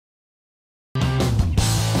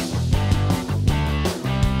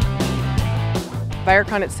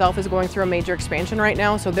Viracon itself is going through a major expansion right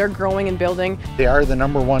now, so they're growing and building. They are the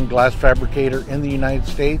 #1 glass fabricator in the United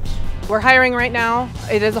States. We're hiring right now.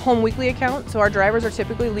 It is a home weekly account, so our drivers are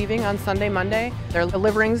typically leaving on Sunday, Monday. They're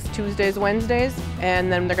deliverings Tuesdays, Wednesdays,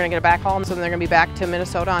 and then they're going to get a back haul, so then they're going to be back to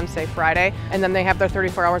Minnesota on, say, Friday, and then they have their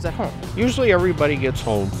 34 hours at home. Usually everybody gets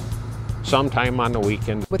home sometime on the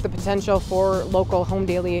weekend. With the potential for local home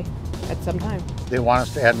daily at some time. They want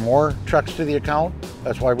us to add more trucks to the account.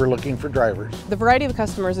 That's why we're looking for drivers. The variety of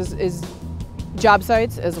customers is job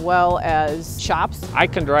sites as well as shops. I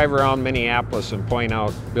can drive around Minneapolis and point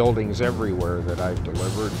out buildings everywhere that I've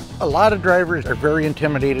delivered. A lot of drivers are very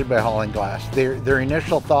intimidated by hauling glass. Their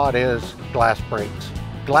initial thought is glass breaks.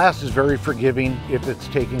 Glass is very forgiving if it's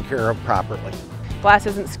taken care of properly. Glass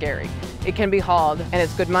isn't scary. It can be hauled and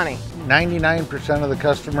it's good money. 99% of the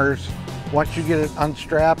customers, once you get it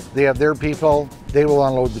unstrapped, they have their people, they will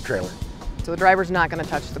unload the trailer. So the driver's not going to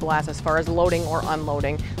touch the glass as far as loading or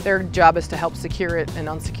unloading. Their job is to help secure it and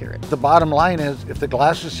unsecure it. The bottom line is, if the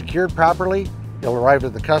glass is secured properly, it'll arrive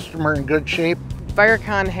at the customer in good shape.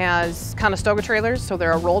 Viracon has Conestoga trailers, so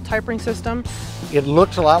they're a roll typering system. It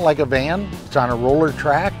looks a lot like a van. It's on a roller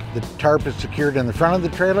track. The tarp is secured in the front of the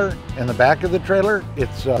trailer and the back of the trailer.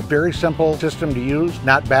 It's a very simple system to use,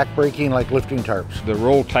 not back-breaking like lifting tarps. The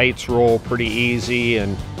roll tights roll pretty easy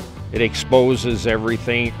and it exposes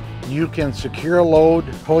everything. You can secure a load,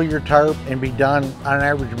 pull your tarp, and be done on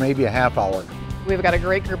average maybe a half hour. We've got a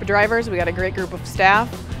great group of drivers. We've got a great group of staff.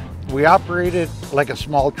 We operate it like a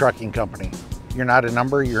small trucking company. You're not a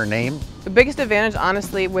number, you're a name. The biggest advantage,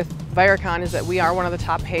 honestly, with Viracon is that we are one of the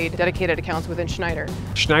top paid dedicated accounts within Schneider.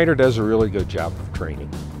 Schneider does a really good job of training.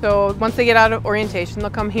 So once they get out of orientation, they'll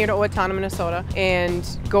come here to Owatonna, Minnesota and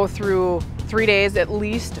go through 3 days at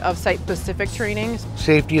least of site-specific training.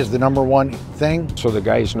 Safety is the #1 thing. So the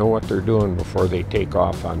guys know what they're doing before they take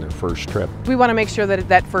off on their first trip. We want to make sure that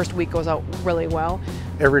that first week goes out really well.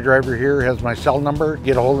 Every driver here has my cell number.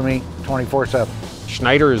 Get a hold of me 24/7.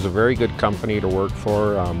 Schneider is a very good company to work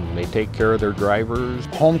for. They take care of their drivers.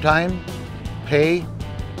 Home time, pay,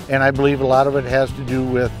 and I believe a lot of it has to do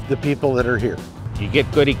with the people that are here. You get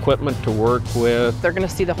good equipment to work with. They're going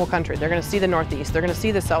to see the whole country. They're going to see the Northeast. They're going to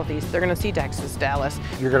see the Southeast. They're going to see Texas, Dallas.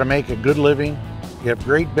 You're going to make a good living. You have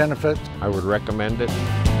great benefits. I would recommend it.